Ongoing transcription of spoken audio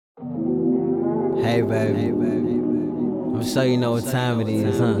Hey baby, I'm sure you know what time it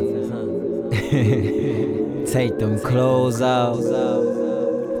is, huh? Take them clothes off,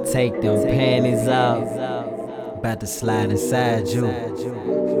 take them panties off. About to slide inside you.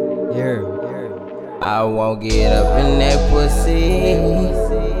 Yeah. I won't get up in that pussy.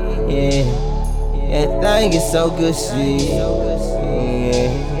 Yeah, that thing is so good, shit.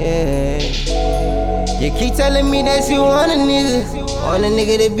 Yeah. You keep telling me that you want a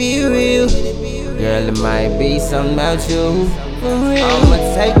nigga to be real. Girl, it might be something about you. I'ma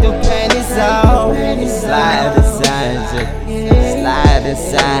take the panties off, slide inside you, slide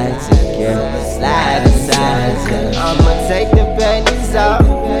inside you, girl, slide inside you. I'ma take the panties off,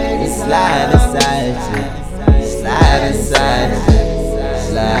 slide inside you, slide inside you,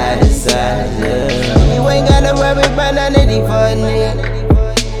 slide inside you. You ain't gotta worry about none of these for a nigga.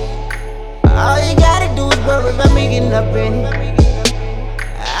 All you gotta do is worry about me getting up in it.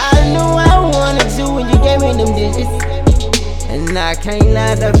 I knew I wanted you when you gave me them digits. And I can't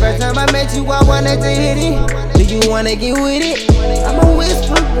lie, the first time I met you, I wanted to hit it. Do you wanna get with it? I'ma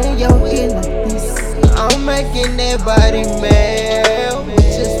whisper in your ear like this. I'm making that body melt with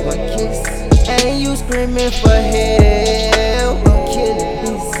just one kiss. And you screaming for help, I'm killing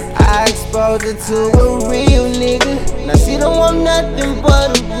this. I exposed her to a real nigga. Now she don't want nothing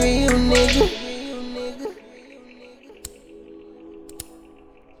but a real nigga.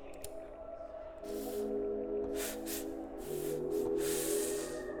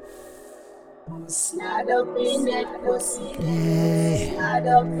 Slide up in that pussy. Yeah. Slide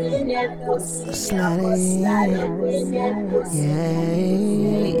up in that pussy. Slide up in that pussy. Yeah.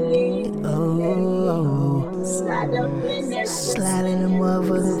 Oh. Slide up in that pussy. Slide in the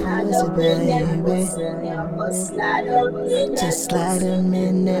motherfucking pussy, baby. Slide up in that Just slide him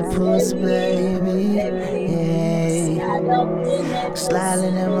in that pussy, baby. Yeah. Slide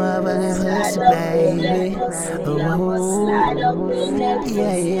in that motherfucking pussy, baby. Oh.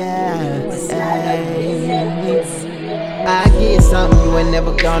 Yeah, yeah. I get something you ain't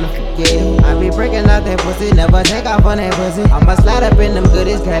never gonna forget. I be breaking out that pussy, never take off on that pussy. I'ma slide up in them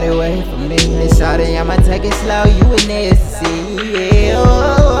goodies, cut away from me. And shawty, I'ma take it slow, you in there to see. Yeah,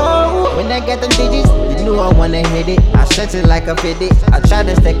 oh. When I got them digits, you knew I wanna hit it. I stretch it like a fitted. I try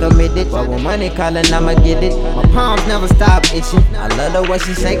to stay committed, but when money calling, I'ma get it. My palms never stop itching. I love the way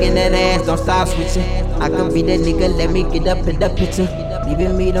she shaking that ass, don't stop switching. I could be that nigga, let me get up in the picture.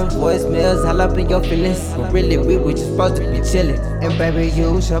 Leaving me them voicemails all up in your feelings. But really, we were just supposed to be chillin'. And baby,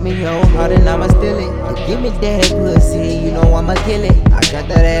 you show me your heart and I'ma steal it. And give me that pussy, you know I'ma kill it. I got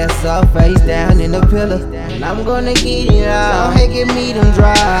that ass up, face down in the pillar. And I'm gonna get it out. Hey, give me them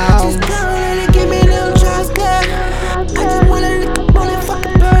drops. Just go ahead and give me them drops, girl. I just wanna lick up on that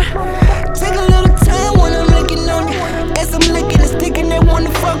fucking bird. Take a little time when I'm licking on you. As I'm licking and sticking, they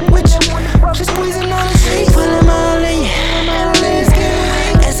wanna fuck with you. Just squeezing